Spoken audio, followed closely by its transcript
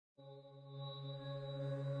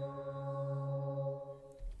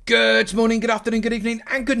Good morning, good afternoon, good evening,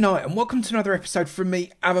 and good night, and welcome to another episode from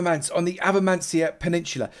me, Avomance, on the Avomancia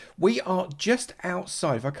Peninsula. We are just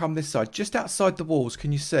outside, if I come this side, just outside the walls,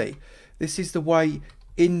 can you see? This is the way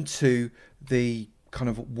into the kind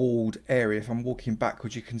of walled area. If I'm walking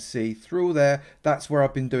backwards, you can see through there, that's where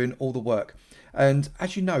I've been doing all the work. And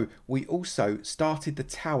as you know, we also started the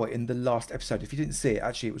tower in the last episode. If you didn't see it,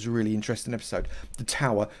 actually, it was a really interesting episode. The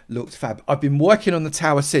tower looked fab. I've been working on the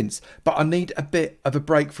tower since, but I need a bit of a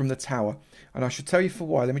break from the tower. And I should tell you for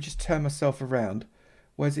why. Let me just turn myself around.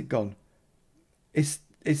 Where's it gone? It's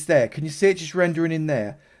there. Can you see it just rendering in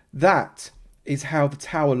there? That is how the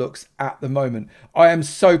tower looks at the moment. I am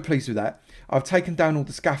so pleased with that. I've taken down all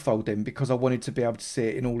the scaffolding because I wanted to be able to see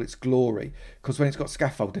it in all its glory. Because when it's got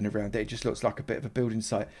scaffolding around it, it just looks like a bit of a building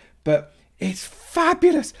site. But it's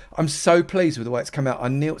fabulous. I'm so pleased with the way it's come out.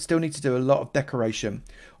 I still need to do a lot of decoration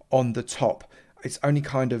on the top. It's only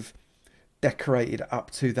kind of decorated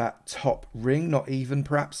up to that top ring, not even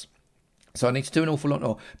perhaps. So I need to do an awful lot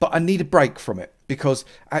more, but I need a break from it because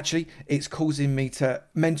actually it's causing me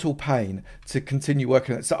mental pain to continue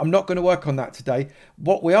working on it. So I'm not going to work on that today.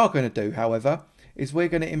 What we are going to do, however, is we're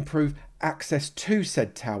going to improve access to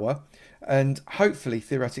said tower and hopefully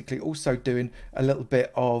theoretically also doing a little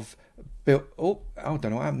bit of I don't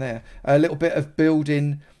know what happened there. A little bit of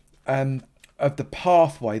building of the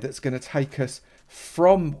pathway that's going to take us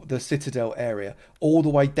from the Citadel area all the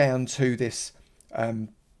way down to this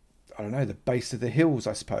I don't know, the base of the hills,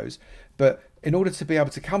 I suppose. But in order to be able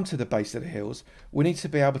to come to the base of the hills, we need to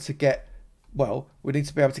be able to get, well, we need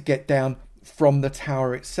to be able to get down from the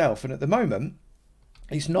tower itself. And at the moment,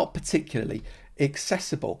 it's not particularly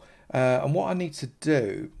accessible. And what I need to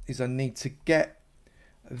do is I need to get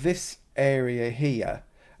this area here.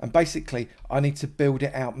 And basically, I need to build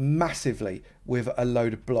it out massively with a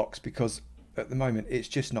load of blocks because at the moment, it's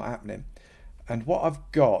just not happening. And what I've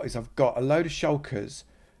got is I've got a load of shulkers.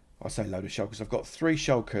 I say load of shulkers. I've got 3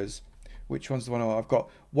 shulkers. Which one's the one I've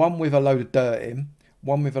got? One with a load of dirt in,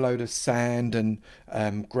 one with a load of sand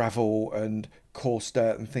and gravel and coarse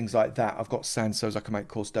dirt and things like that. I've got sand so as I can make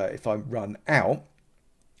coarse dirt if I run out.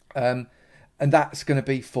 And that's going to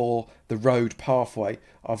be for the road pathway.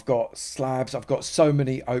 I've got slabs. I've got so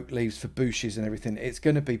many oak leaves for bushes and everything. It's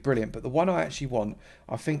going to be brilliant. But the one I actually want,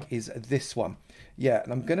 I think, is this one. Yeah,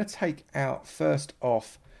 and I'm going to take out first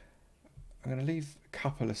off. I'm going to leave a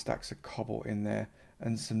couple of stacks of cobble in there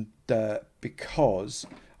and some dirt because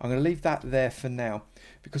I'm going to leave that there for now.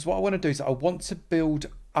 Because what I want to do is I want to build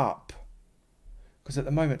up. Because at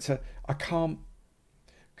the moment, I can't...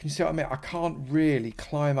 Can you see what I mean? I can't really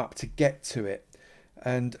climb up to get to it.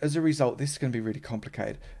 And as a result, this is going to be really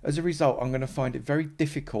complicated. As a result, I'm going to find it very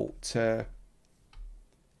difficult to...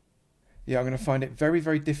 Yeah, I'm going to find it very,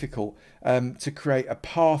 very difficult to create a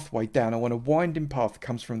pathway down. I want a winding path that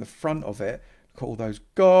comes from the front of it. Look at all those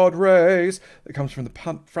God rays that comes from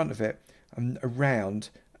the front of it and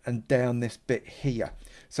around and down this bit here.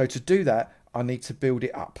 So to do that, I need to build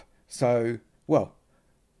it up. So, well,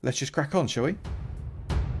 let's just crack on, shall we?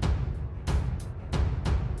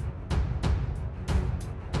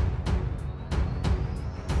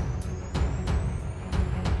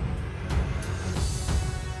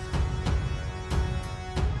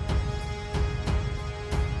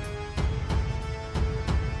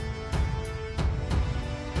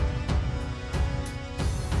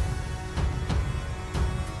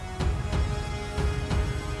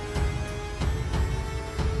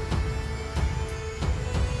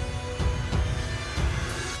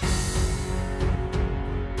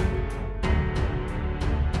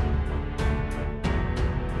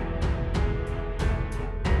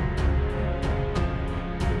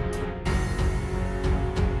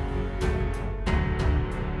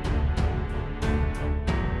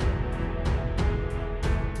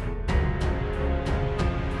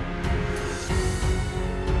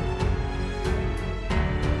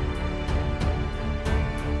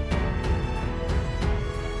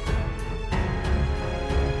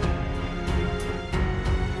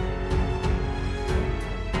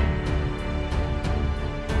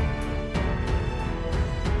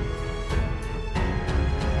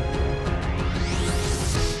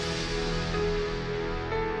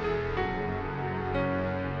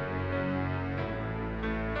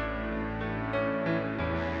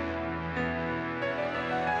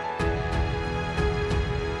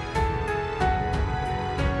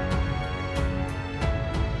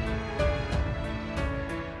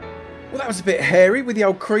 That was a bit hairy with the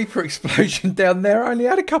old creeper explosion down there. I only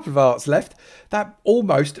had a couple of hearts left. That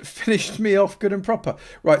almost finished me off good and proper.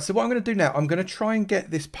 Right, so what I'm going to do now, I'm going to try and get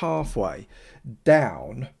this pathway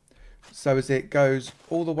down so as it goes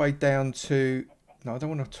all the way down to no, I don't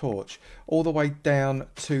want a torch, all the way down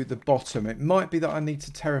to the bottom. It might be that I need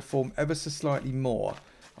to terraform ever so slightly more.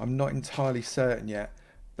 I'm not entirely certain yet,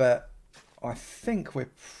 but I think we're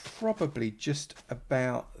probably just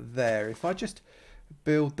about there. If I just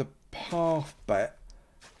build the path bit,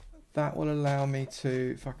 that will allow me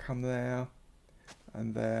to, if I come there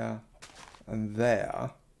and there and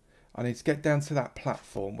there, I need to get down to that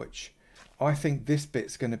platform, which I think this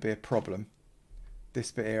bit's going to be a problem. This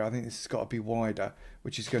bit here, I think this has got to be wider,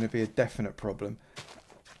 which is going to be a definite problem.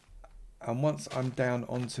 And once I'm down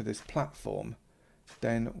onto this platform,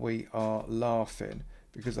 then we are laughing,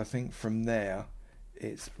 because I think from there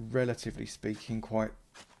it's relatively speaking quite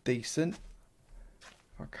decent.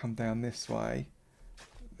 If I come down this way,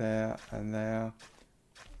 there and there,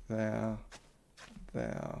 there,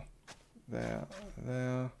 there, there,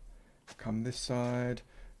 there, come this side,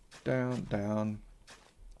 down, down.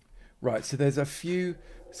 Right, so there's a few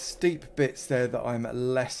steep bits there that I'm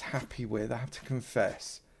less happy with, I have to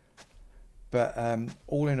confess. But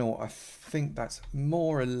all in all, I think that's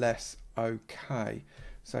more or less okay.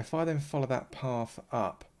 So if I then follow that path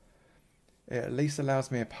up, it at least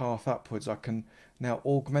allows me a path upwards. I can now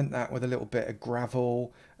augment that with a little bit of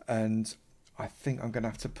gravel, and I think I'm going to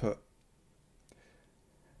have to put...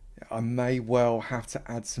 I may well have to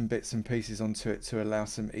add some bits and pieces onto it to allow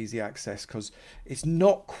some easy access, because it's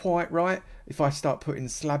not quite right. If I start putting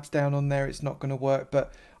slabs down on there, it's not going to work.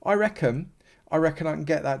 But I reckon I can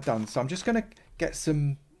get that done. So I'm just going to get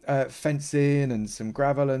some fencing and some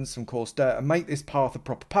gravel and some coarse dirt and make this path a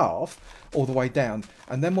proper path all the way down.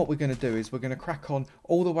 And then what we're going to do is we're going to crack on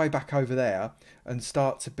all the way back over there and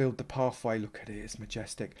start to build the pathway. Look at it, it's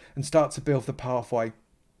majestic. And start to build the pathway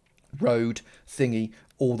road thingy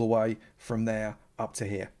all the way from there up to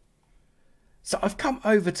here. So I've come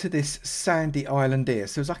over to this sandy island here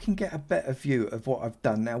so as I can get a better view of what I've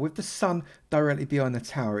done. Now with the sun directly behind the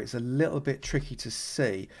tower, it's a little bit tricky to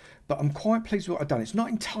see, but I'm quite pleased with what I've done. It's not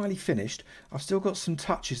entirely finished. I've still got some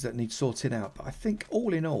touches that need sorting out, but I think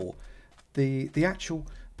all in all, the actual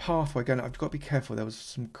pathway going, I've got to be careful. There was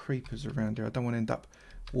some creepers around here. I don't want to end up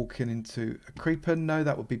walking into a creeper. No,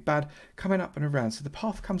 that would be bad. Coming up and around. So the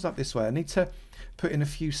path comes up this way. I need to put in a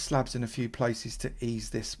few slabs in a few places to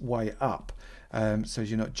ease this way up, so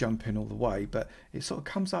you're not jumping all the way. But it sort of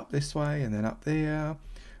comes up this way and then up there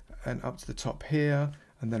and up to the top here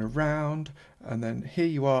and then around. And then here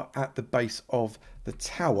you are at the base of the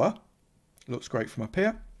tower. Looks great from up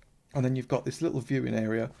here. And then you've got this little viewing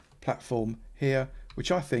area platform here,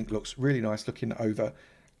 which I think looks really nice looking over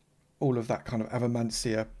all of that kind of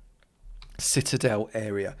Avomancia citadel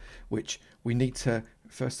area, which we need to,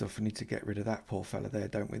 first off, we need to get rid of that poor fella there,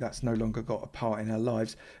 don't we? That's no longer got a part in our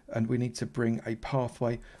lives, and we need to bring a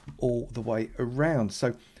pathway all the way around.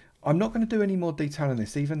 So I'm not going to do any more detail on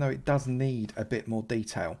this, even though it does need a bit more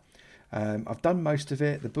detail. I've done most of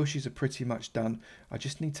it. The bushes are pretty much done. I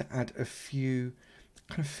just need to add a few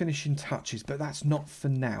kind of finishing touches, but that's not for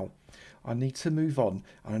now. I need to move on,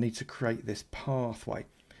 and I need to create this pathway.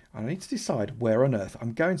 I need to decide where on earth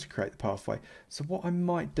I'm going to create the pathway. So what I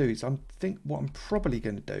might do is what I'm probably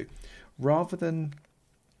going to do, rather than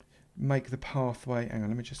make the pathway, hang on,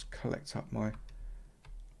 let me just collect up my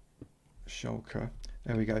shulker.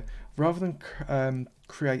 There we go. Rather than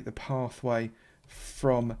create the pathway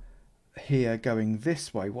from here going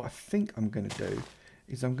this way, what I think I'm going to do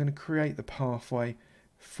is I'm going to create the pathway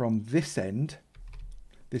from this end.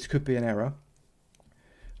 This could be an error.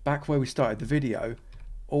 Back where we started the video,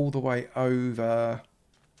 all the way over.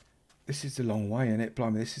 This is a long way, isn't it?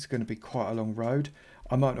 Blimey, this is going to be quite a long road.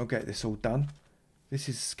 I might not get this all done. This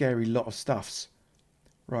is a scary lot of stuffs.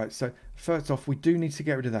 Right, so first off, we do need to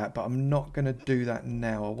get rid of that, but I'm not going to do that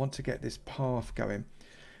now. I want to get this path going.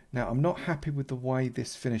 Now, I'm not happy with the way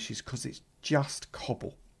this finishes because it's just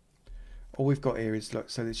cobble. All we've got here is, look,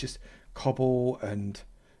 so it's just cobble and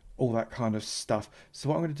all that kind of stuff. So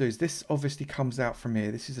what I'm going to do is, this obviously comes out from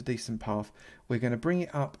here. This is a decent path. We're going to bring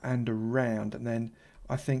it up and around, and then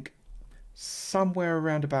I think somewhere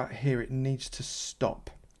around about here it needs to stop,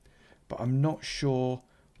 but I'm not sure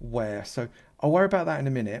where. So I'll worry about that in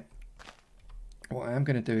a minute. What I am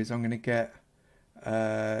going to do is I'm going to get,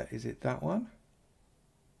 is it that one?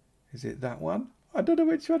 Is it that one? I don't know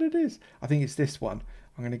which one it is. I think it's this one.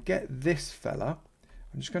 I'm going to get this fella.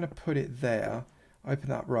 I'm just going to put it there. Open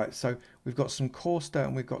that. Right, so we've got some coarse dirt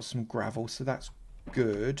and we've got some gravel, so that's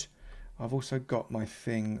good. I've also got my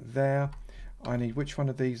thing there. I need, which one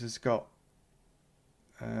of these has got,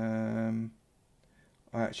 I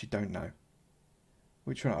actually don't know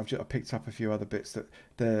which one. I picked up a few other bits that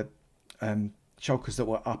the shulkers that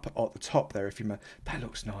were up at the top there, if you remember. That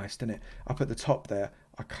looks nice, doesn't it? Up at the top there,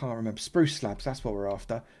 I can't remember. Spruce slabs, that's what we're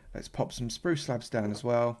after. Let's pop some spruce slabs down as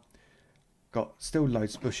well. Got still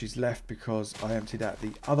loads of bushes left because I emptied out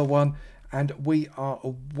the other one. And we are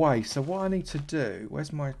away. So what I need to do,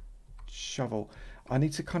 where's my shovel? I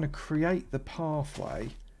need to kind of create the pathway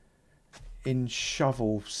in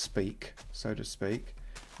shovel speak, so to speak,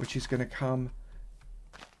 which is going to come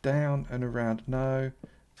down and around, no,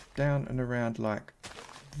 down and around like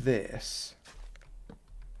this.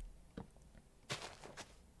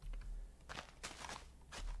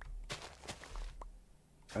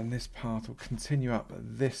 And this path will continue up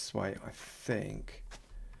this way, I think.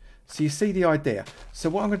 So you see the idea. So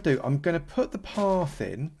what I'm going to do, I'm going to put the path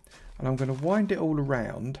in and I'm going to wind it all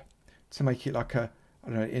around to make it like a, I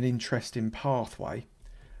don't know, an interesting pathway.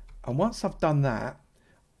 And once I've done that,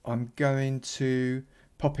 I'm going to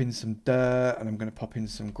pop in some dirt and I'm going to pop in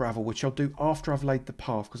some gravel, which I'll do after I've laid the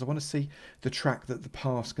path because I want to see the track that the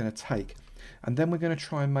path's going to take. And then we're going to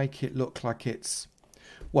try and make it look like it's,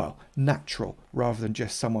 well, natural rather than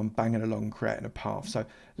just someone banging along creating a path. So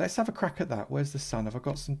let's have a crack at that. Where's the sun? Have I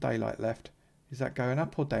got some daylight left? Is that going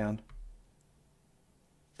up or down?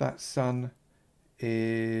 That sun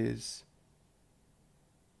is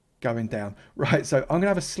going down. Right, so I'm going to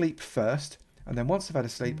have a sleep first. And then once I've had a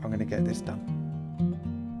sleep, I'm going to get this done.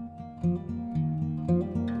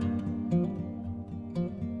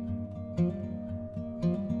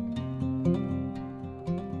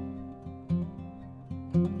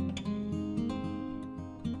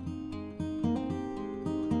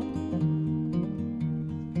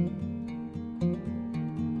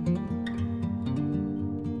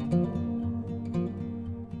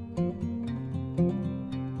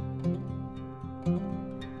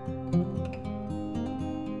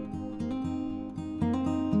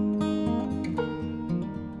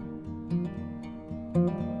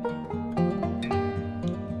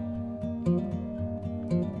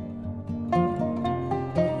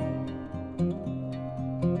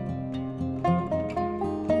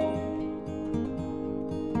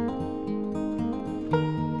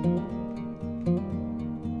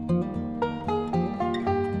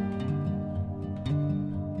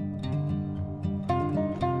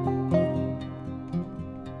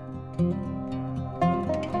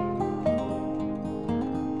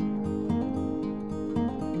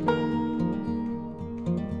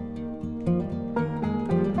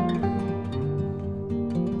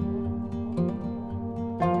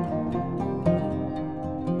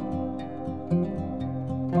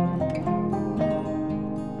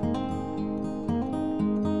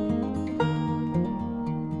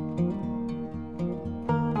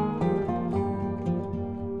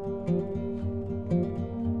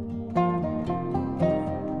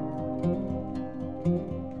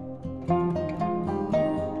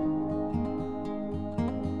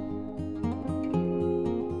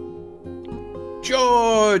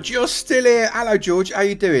 George, you're still here. Hello, George. How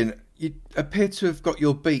you doing? You appear to have got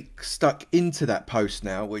your beak stuck into that post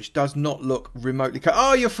now, which does not look remotely...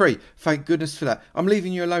 Oh, you're free. Thank goodness for that. I'm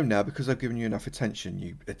leaving you alone now because I've given you enough attention,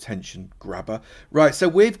 you attention grabber. Right, so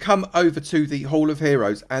we've come over to the Hall of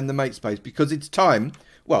Heroes and the mate space because it's time,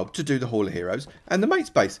 well, to do the Hall of Heroes and the mate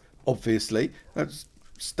space, obviously. That's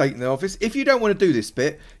stating the obvious. If you don't want to do this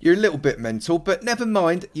bit, you're a little bit mental, but never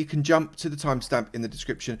mind. You can jump to the timestamp in the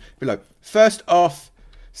description below. First off,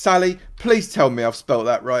 Sally, please tell me I've spelt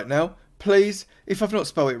that right now. Please. If I've not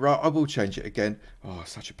spelled it right, I will change it again. Oh,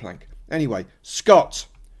 such a plank. Anyway, Scott,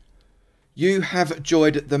 you have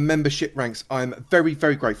joined the membership ranks. I'm very,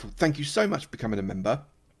 very grateful. Thank you so much for becoming a member.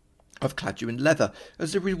 I've clad you in leather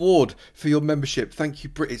as a reward for your membership. Thank you.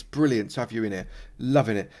 It's brilliant to have you in here.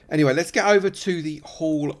 Loving it. Anyway, let's get over to the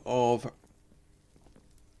Hall of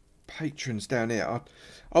Patrons down here. I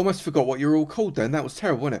almost forgot what you're all called then. That was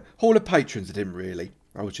terrible, wasn't it? Hall of Patrons, I didn't really.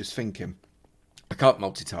 I was just thinking. I can't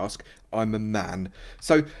multitask. I'm a man.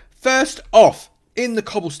 So, first off, in the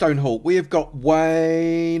Cobblestone Hall, we have got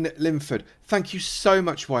Wayne Linford. Thank you so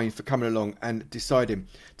much, Wayne, for coming along and deciding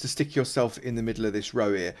to stick yourself in the middle of this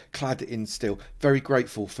row here, clad in steel. Very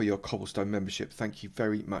grateful for your Cobblestone membership. Thank you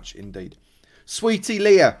very much indeed. Sweetie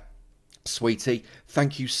Leah. Sweetie,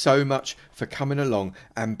 thank you so much for coming along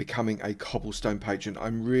and becoming a Cobblestone patron.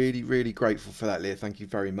 I'm really, really grateful for that, Leah. Thank you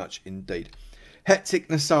very much indeed. Hectic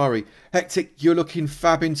Nasari. Hectic, you're looking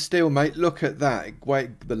fabbing still, mate. Look at that.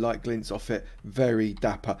 Wait, the light glints off it. Very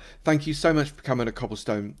dapper. Thank you so much for becoming a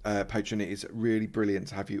Cobblestone patron. It is really brilliant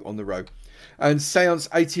to have you on the row. And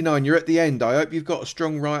Seance89, you're at the end. I hope you've got a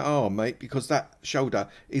strong right arm, mate, because that shoulder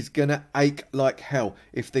is going to ache like hell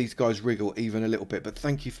if these guys wriggle even a little bit. But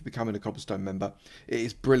thank you for becoming a Cobblestone member. It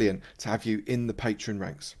is brilliant to have you in the patron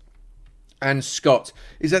ranks. And Scott.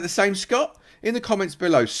 Is that the same Scott? In the comments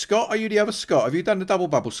below. Scott, are you the other Scott? Have you done the double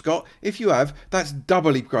bubble, Scott? If you have, that's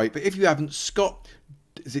doubly great. But if you haven't, Scott,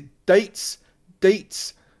 is it Dates?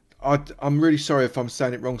 I'm really sorry if I'm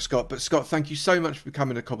saying it wrong, Scott. But Scott, thank you so much for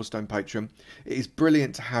becoming a Cobblestone patron. It is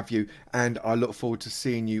brilliant to have you. And I look forward to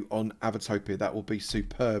seeing you on Avotopia. That will be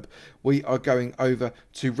superb. We are going over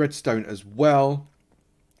to Redstone as well.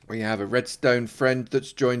 We have a Redstone friend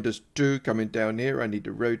that's joined us too, coming down here. I need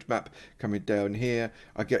a road map coming down here.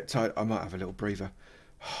 I get tired. I might have a little breather.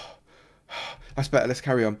 That's better. Let's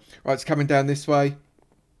carry on. Right, it's coming down this way.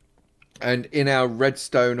 And in our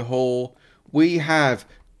Redstone hall, we have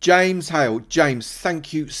James Hale. James,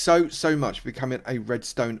 thank you so much for becoming a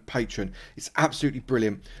Redstone patron. It's absolutely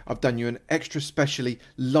brilliant. I've done you an extra specially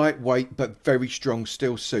lightweight but very strong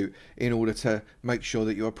steel suit in order to make sure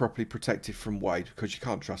that you are properly protected from Wade, because you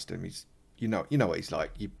can't trust him. He's you know what he's like.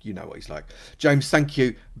 You know what he's like. James, thank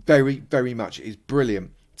you very much. It is brilliant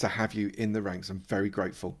to have you in the ranks. I'm very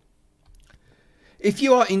grateful. If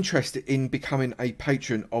you are interested in becoming a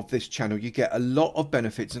patron of this channel, you get a lot of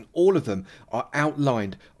benefits, and all of them are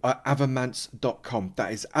outlined at avomance.com.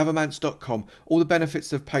 That is avomance.com. All the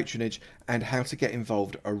benefits of patronage and how to get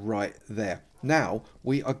involved are right there. Now,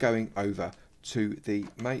 we are going over to the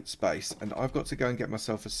mate space, and I've got to go and get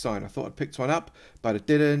myself a sign. I thought I'd picked one up, but I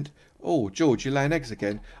didn't. Oh, George, you're laying eggs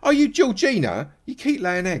again. Are you Georgina? You keep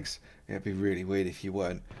laying eggs. It'd be really weird if you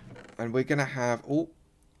weren't. And we're going to have... Oh,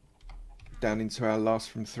 down into our last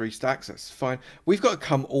from 3 stacks. That's fine. We've got to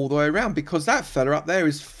come all the way around because that fella up there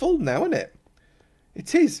is full now, isn't it?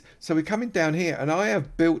 It is. So we're coming down here, and I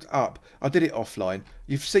have built up. I did it offline.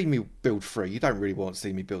 You've seen me build 3. You don't really want to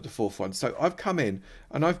see me build a 4th one. So I've come in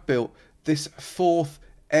and I've built this 4th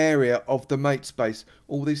area of the mate space.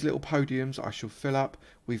 All these little podiums I shall fill up.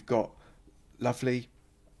 We've got lovely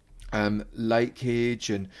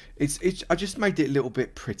lakeage, and it's I just made it a little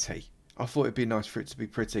bit pretty. I thought it'd be nice for it to be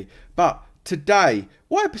pretty. But today,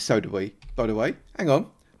 what episode are we, by the way? Hang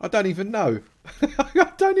on. I don't even know.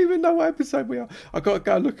 I don't even know what episode we are. I've got to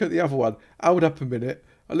go and look at the other one. Hold up a minute.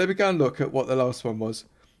 Let me go and look at what the last one was,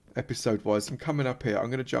 episode-wise. I'm coming up here. I'm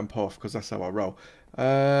going to jump off because that's how I roll.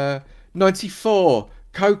 94.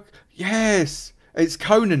 Coke. Yes. It's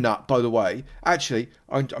Conan Nut, by the way. Actually,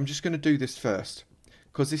 I'm just going to do this first,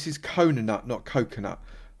 because this is Conan Nut, not coconut.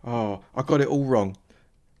 Oh, I got it all wrong.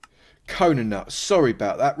 Conan Nut. Sorry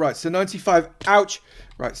about that. Right, so 95. Ouch.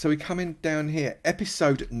 Right, so we're coming down here.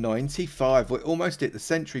 Episode 95. We're almost at the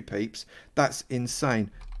century, peeps. That's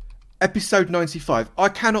insane. Episode 95. I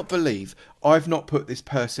cannot believe I've not put this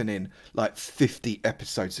person in like 50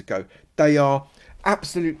 episodes ago. They are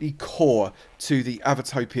absolutely core to the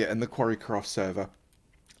Avotopia and the Quarrycraft server.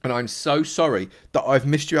 And I'm so sorry that I've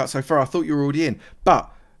missed you out so far. I thought you were already in.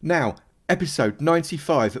 But now, episode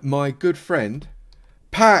 95. My good friend,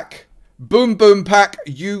 Pack. Boom Boom Pack,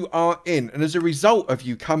 you are in. And as a result of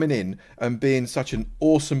you coming in and being such an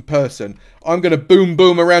awesome person, I'm going to boom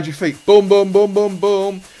boom around your feet. Boom, boom, boom, boom,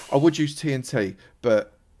 boom. I would use TNT,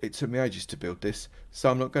 but it took me ages to build this,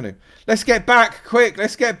 so I'm not going to. Let's get back, quick,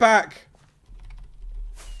 let's get back.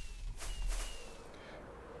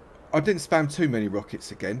 I didn't spam too many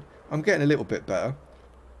rockets again. I'm getting a little bit better.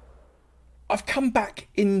 I've come back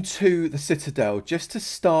into the Citadel just to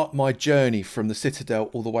start my journey from the Citadel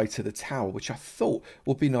all the way to the tower, which I thought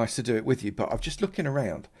would be nice to do it with you. But I'm just looking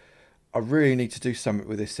around. I really need to do something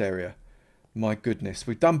with this area. My goodness,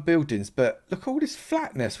 we've done buildings, but look at all this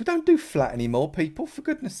flatness. We don't do flat anymore, people, for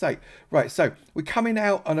goodness sake. Right, so we're coming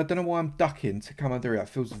out, and I don't know why I'm ducking to come under here. It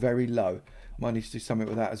feels very low. Might need to do something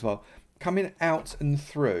with that as well. Coming out and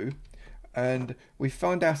through, and we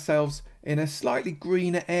find ourselves in a slightly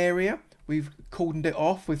greener area. We've cordoned it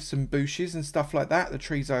off with some bushes and stuff like that. The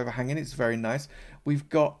trees overhanging. It's very nice. We've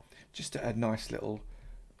got just a nice little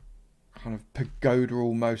kind of pagoda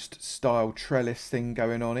almost style trellis thing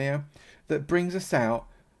going on here that brings us out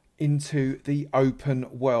into the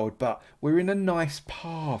open world. But we're in a nice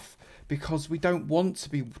path because we don't want to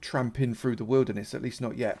be tramping through the wilderness, at least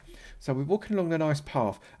not yet. So we're walking along the nice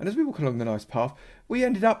path. And as we walk along the nice path, we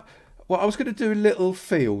ended up... Well, I was going to do a little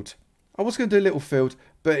field.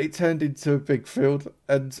 But it turned into a big field,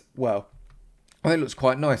 and well, I think it looks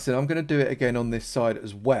quite nice. And I'm going to do it again on this side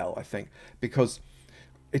as well, I think, because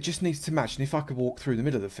it just needs to match. And if I could walk through the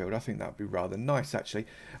middle of the field, I think that would be rather nice, actually.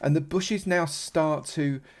 And the bushes now start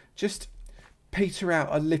to just peter out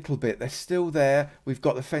a little bit. They're still there. We've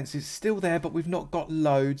got the fences still there, but we've not got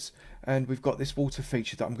loads. And we've got this water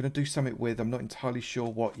feature that I'm going to do something with. I'm not entirely sure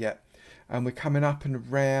what yet. And we're coming up and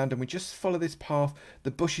around, and we just follow this path.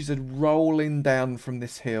 The bushes are rolling down from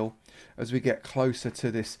this hill as we get closer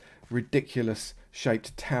to this ridiculous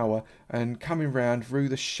shaped tower, and coming round through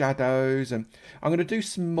the shadows. And I'm going to do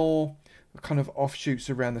some more kind of offshoots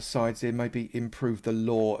around the sides here, maybe improve the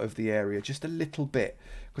lore of the area just a little bit,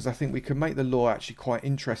 because I think we can make the lore actually quite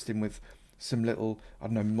interesting with some little, I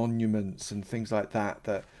don't know, monuments and things like that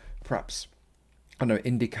that perhaps, I don't know,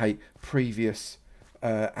 indicate previous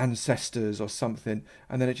ancestors or something.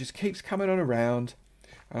 And then it just keeps coming on around,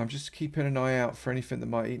 and I'm just keeping an eye out for anything that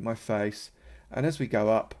might eat my face. And as we go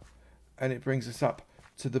up, and it brings us up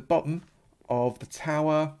to the bottom of the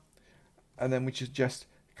tower, and then we should just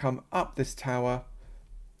come up this tower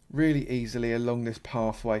really easily along this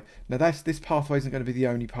pathway. Now this pathway isn't going to be the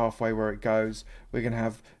only pathway where it goes. We're going to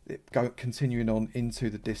have it continuing on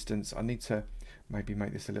into the distance. I need to maybe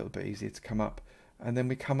make this a little bit easier to come up. And then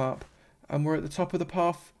we come up, and we're at the top of the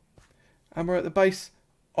path, and we're at the base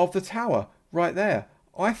of the tower right there.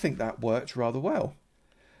 I think that worked rather well.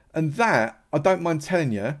 And that, I don't mind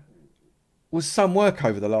telling you, was some work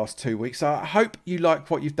over the last 2 weeks. So I hope you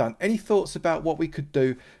like what you've done. Any thoughts about what we could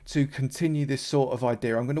do to continue this sort of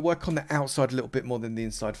idea? I'm going to work on the outside a little bit more than the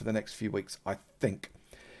inside for the next few weeks, I think.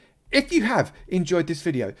 If you have enjoyed this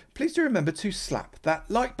video, please do remember to slap that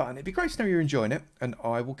like button. It'd be great to know you're enjoying it, and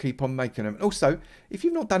I will keep on making them. And also, if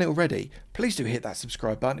you've not done it already, please do hit that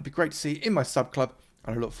subscribe button. It'd be great to see you in my sub club,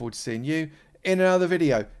 and I look forward to seeing you in another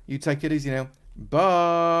video. You take it easy now.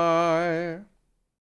 Bye.